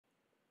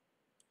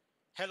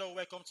Hello,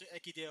 welcome to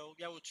Ekidale,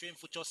 where we train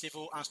future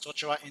civil and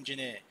structural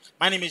engineer.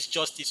 My name is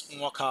Justice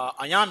Nwaka.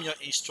 I am your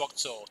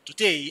instructor.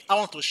 Today, I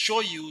want to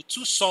show you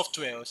two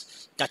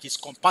softwares that is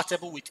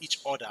compatible with each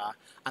other.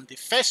 And the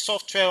first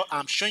software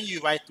I'm showing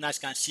you right now, as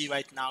you can see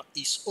right now,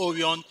 is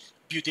Orion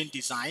Building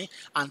Design.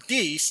 And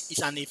this is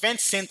an event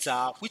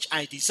center which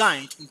I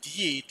designed in the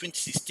year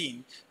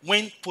 2016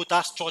 when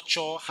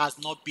Protastructure has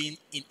not been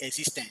in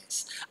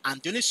existence. And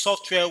the only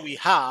software we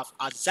have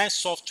as design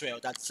software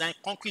that design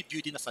concrete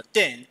building as a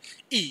then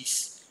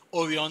is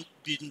Orion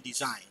Building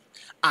Design.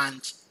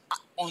 And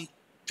on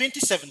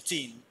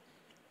 2017,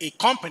 a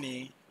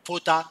company,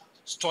 Prota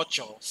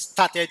Structure,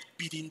 started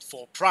bidding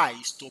for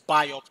price to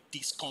buy up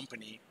this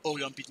company,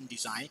 Orion Building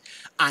Design.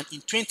 And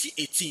in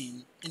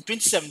 2018, in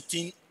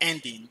 2017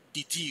 ending,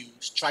 the deal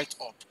striked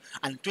up.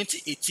 And in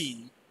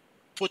 2018,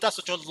 Prota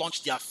Structure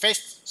launched their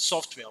first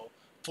software,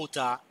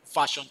 Prota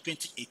version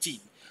 2018.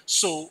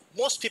 So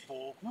most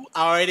people who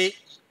are already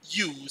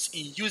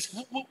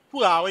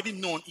who are already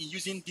known in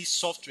using this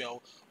software,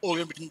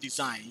 Orion Building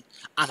Design,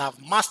 and have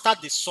mastered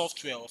the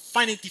software,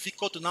 find it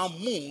difficult to now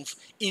move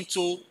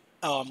into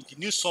the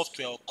new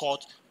software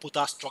called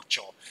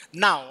Protastructure.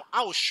 Now,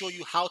 I will show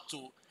you how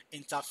to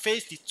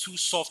interface the two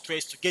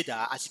softwares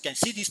together. As you can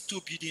see these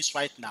two buildings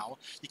right now,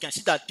 you can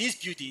see that this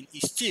building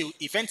is still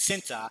event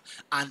center,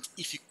 and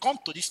if you come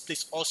to this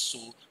place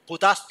also,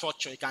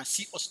 Protastructure, you can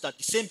see also that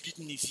the same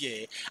building is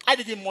here. I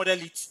didn't model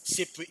it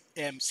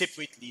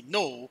separately.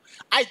 No,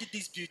 I did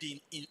this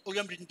building in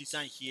Orion Building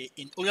Design here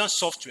in Orion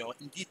Software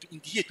in the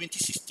year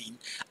 2016,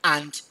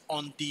 and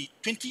on the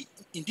 20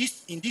 in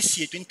this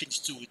year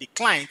 2022, the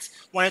client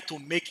wanted to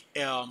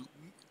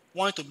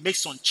make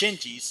some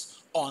changes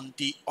on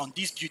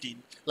this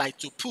building, like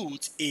to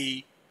put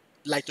a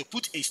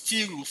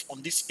steel roof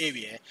on this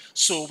area.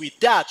 So with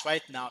that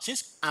right now,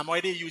 since I'm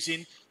already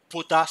using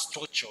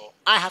Protastructure,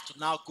 I have to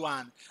now go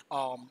and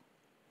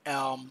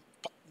um,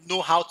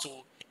 know how to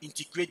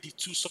integrate the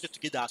two software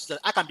together so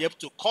that I can be able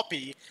to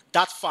copy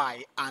that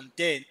file and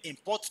then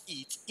import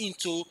it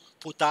into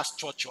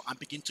Protastructure and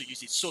begin to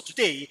use it. So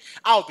today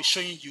I'll be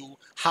showing you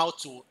how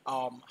to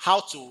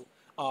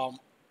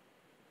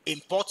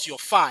import your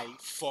file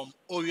from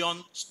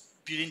Orion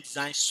Building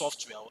Design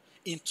software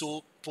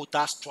into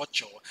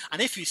Protastructure.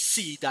 And if you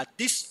see that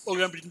this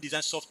Orion Building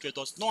Design software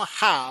does not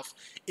have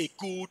a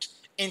good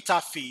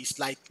interface,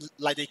 like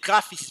the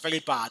graphics is very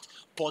bad,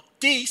 but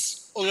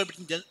this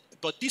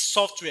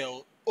software,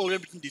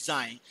 Orion Building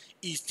Design,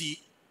 is the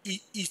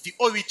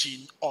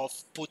origin of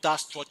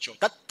Protastructure.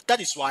 That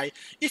is why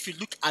if you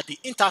look at the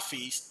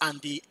interface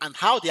and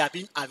how they are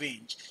being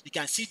arranged, you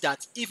can see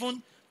that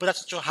even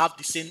Protastructure have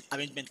the same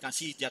arrangement. You can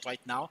see it there right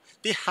now.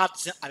 They have the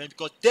same arrangement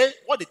because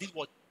what they did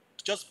was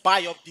to just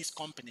buy up this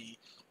company,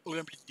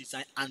 Orion Building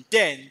Design, and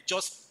then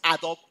just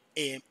add up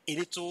a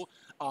little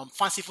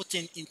fanciful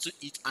thing into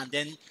it, and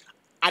then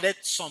added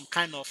some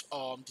kind of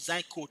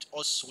design code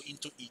also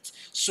into it.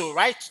 So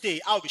right today,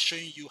 I'll be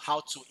showing you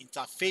how to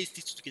interface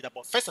these two together.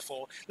 But first of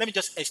all, let me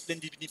just explain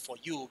this building for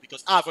you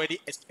because I've already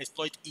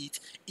exploited it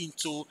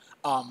into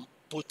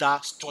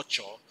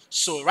Protastructure.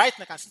 So right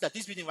now, I can see that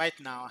this building right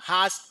now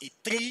has a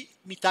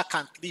 3-meter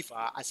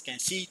cantilever. As you can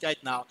see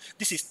right now,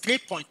 this is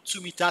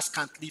 3.2 meters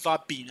cantilever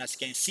beam, as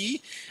you can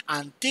see.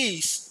 And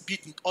this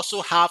building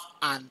also have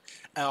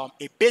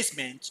a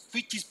basement,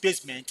 which this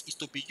basement is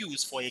to be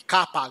used for a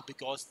car park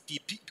because the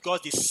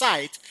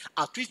site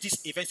at which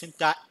this event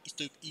center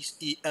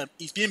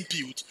is being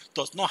built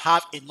does not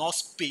have enough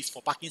space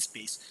for parking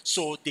space.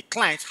 So the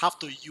clients have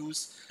to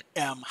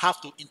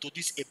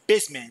introduce a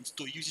basement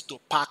to use it to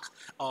park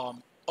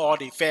all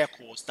the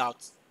vehicles that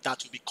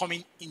will be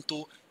coming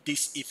into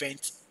this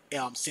event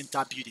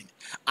center building.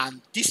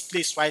 And this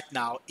place right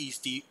now is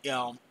the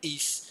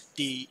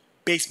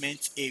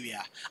basement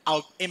area.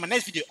 In my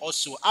next video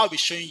also, I'll be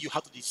showing you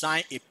how to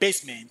design a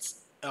basement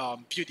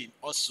building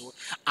also.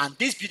 And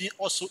this building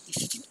also is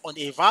sitting on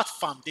a rat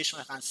foundation.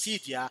 I can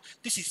see there,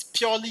 this is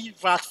purely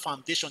rat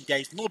foundation. There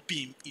is no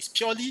beam. It's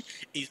purely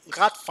a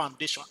rat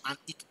foundation, and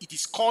it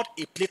is called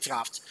a plate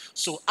raft.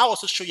 So I'll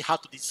also show you how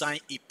to design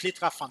a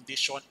plate raft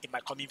foundation in my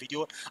coming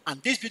video.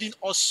 And this building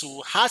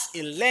also has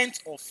a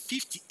length of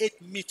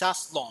 58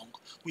 meters long.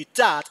 With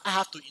that, I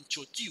have to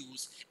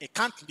introduce a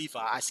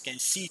cantilever, as you can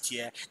see it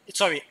here.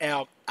 Sorry,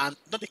 and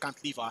not a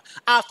cantilever.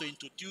 I have to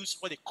introduce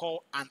what they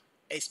call an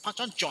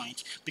expansion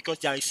joint because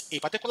there is a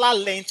particular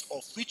length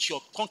of which your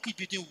concrete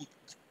building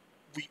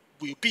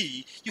will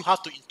be. You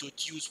have to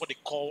introduce what they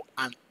call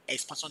an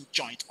expansion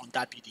joint on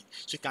that building.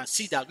 So you can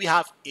see that we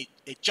have a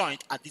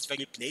joint at this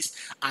very place.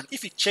 And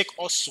if you check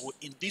also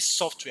in this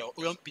software,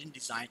 Orion Building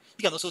Design,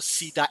 you can also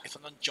see that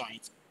expansion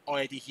joint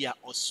already here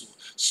also.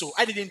 So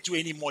I didn't do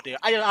any model.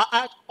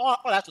 All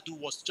I had to do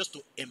was just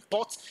to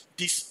import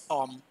this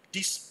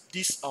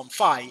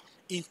file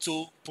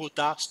into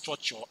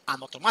Protastructure,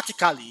 and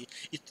automatically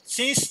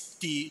since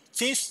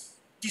this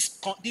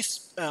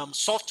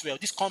software,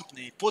 this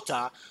company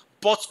Prota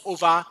bought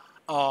over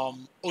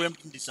Orion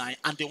Building design,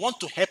 and they want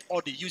to help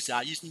all the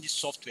users using this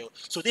software.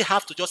 So they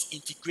have to just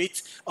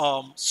integrate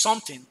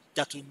something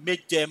that will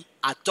make them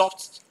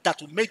adopt,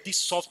 that will make this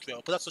software,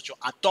 Protastructure,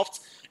 adopt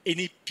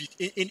any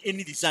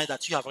design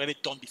that you have already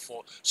done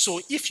before.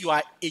 So if you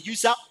are a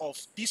user of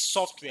this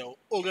software,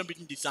 Orion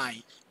Building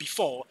design,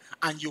 before,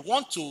 and you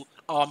want to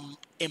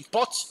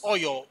import all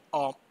your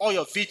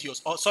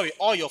videos, or sorry,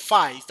 all your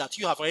files that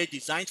you have already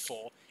designed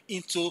for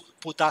into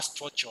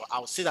Protastructure, I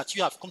would say that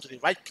you have come to the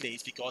right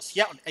place, because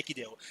here on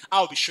Ekidel, I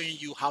will be showing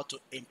you how to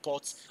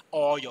import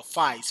all your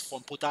files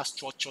from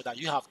Protastructure that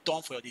you have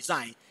done for your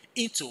design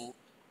into,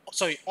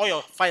 sorry, all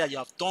your files that you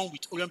have done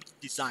with Orion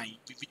design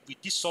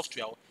with this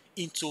software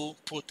into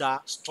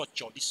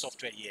Protastructure, this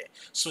software here.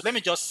 So let me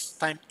just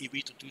find a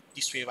way to do it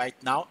this way right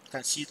now. You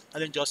can see,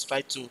 let me just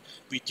try to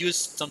reduce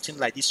something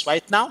like this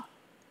right now,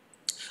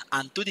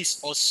 and do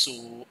this also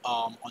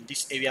on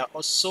this area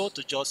also,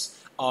 to just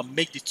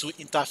make the two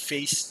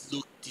interface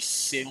look the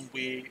same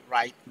way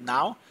right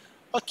now.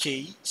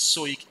 Okay,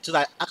 so so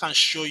that I can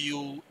show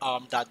you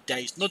that there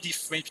is no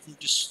difference between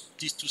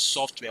these two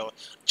software,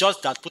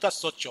 just that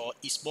Protastructure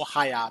is more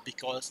higher,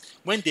 because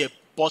when they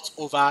bought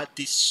over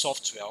this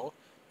software,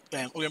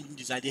 Orion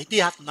design, they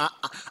have to now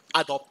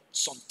add up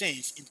some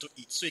things into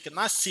it. So you can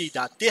now see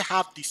that they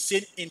have the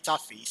same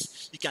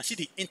interface. You can see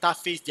the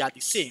interface, they are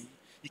the same.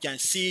 You can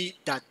see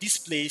that this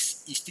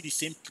place is still the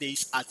same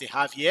place as they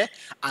have here,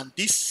 and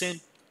this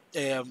same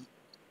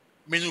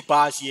menu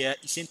bars here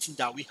is same thing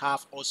that we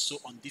have also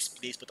on this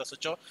place,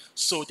 Protastructure.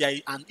 So there,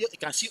 and you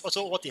can see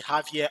also what they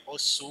have here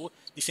also,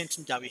 the same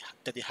thing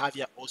that they have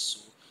here also.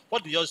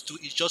 What we just do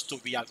is just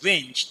to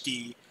rearrange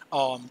the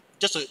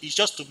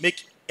just to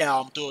make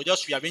to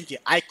just rearrange the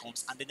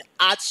icons, and then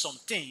add some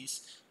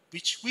things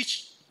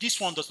which this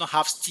one does not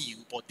have steel,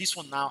 but this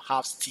one now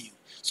has steel.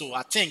 So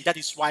I think that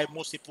is why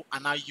most people are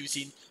now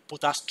using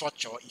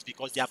Protastructure, is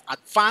because they have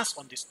advanced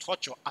on the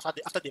structure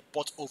after they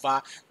bought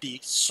over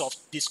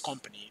this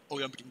company,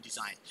 Orion Building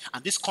Design.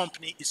 And this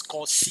company is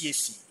called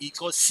CSC. It's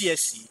called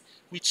CSC,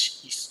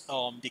 which is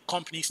the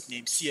company's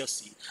name,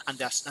 CSC,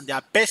 and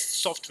their best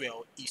software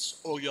is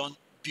Orion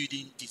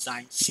Building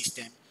Design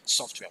System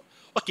software.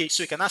 Okay,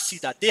 so you can now see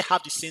that they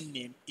have the same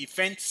name,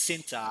 Event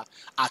Center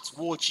at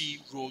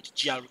Woji Road,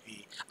 GRA,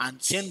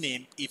 and same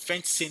name,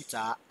 Event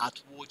Center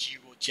at Woji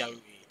Road, GRA.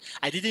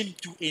 I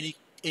didn't do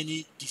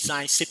any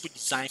design, separate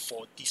design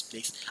for this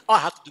place. All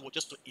I have to do was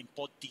just to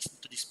import this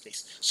into this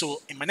place.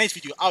 So in my next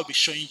video, I'll be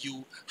showing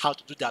you how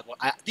to do that. But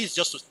this is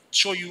just to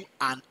show you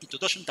an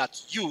introduction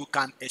that you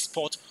can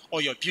export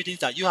all your buildings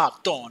that you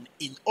have done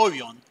in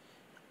Orion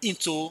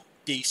into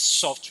the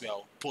software,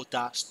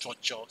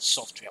 Protastructure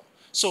Software.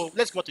 So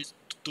let's go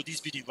to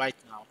this building right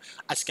now.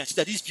 As you can see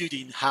that this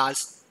building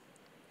has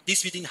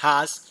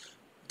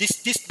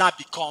this now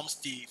becomes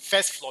the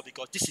first floor,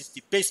 because this is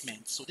the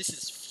basement. So this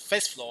is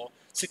first floor,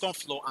 second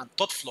floor, and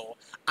third floor,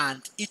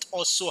 and it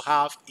also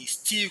have a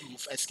steel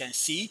roof, as you can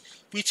see,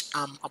 which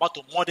I'm about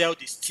to model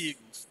the steel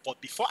roof. But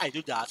before I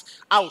do that,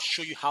 I will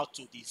show you how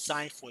to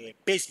design for a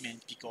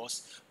basement,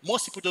 because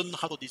most people don't know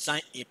how to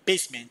design a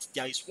basement.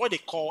 There is what they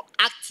call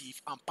active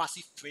and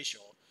passive pressure,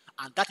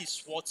 and that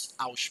is what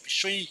I will be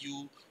showing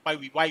you why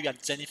we are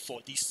designing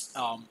for this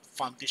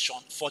foundation,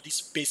 for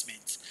this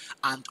basement.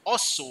 And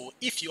also,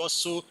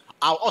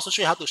 I'll also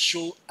show you how to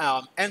show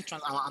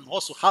entrance, and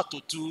also how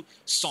to do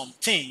some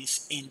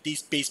things in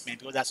this basement,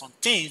 because there are some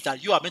things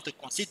that you are meant to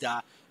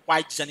consider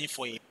while designing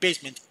for a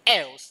basement.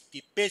 Else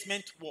the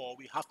basement wall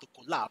will have to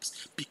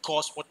collapse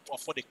because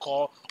of what they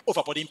call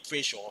overburden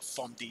pressure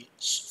from the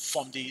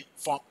surrounding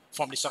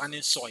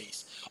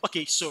soils.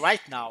 Okay, so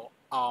right now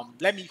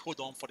let me hold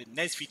on for the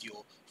next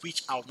video,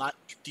 which I'll now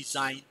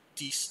design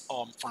this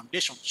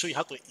foundation, show you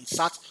how to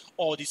insert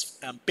all this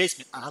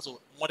basement, and how to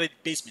model the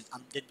basement,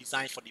 and then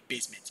design for the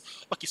basement.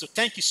 Okay, so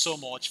thank you so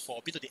much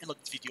for being to the end of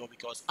this video,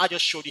 because I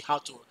just showed you how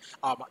to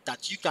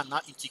that you can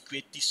now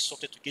integrate this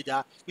software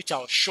together, which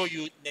I'll show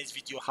you next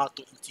video how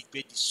to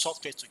integrate the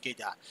software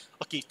together.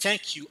 Okay,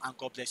 thank you, and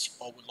God bless you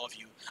all. We love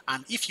you.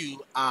 And if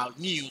you are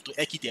new to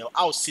Ekidel,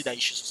 I would say that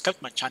you should subscribe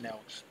to my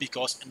channel,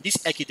 because in this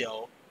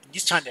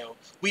channel,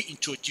 we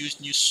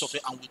introduce new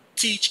software, and we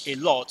teach a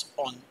lot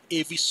on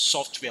every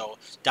software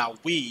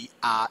that we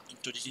are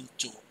introducing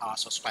to our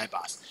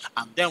subscribers.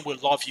 And then we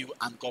love you,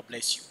 and God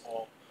bless you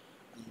all.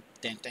 And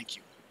then thank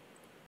you.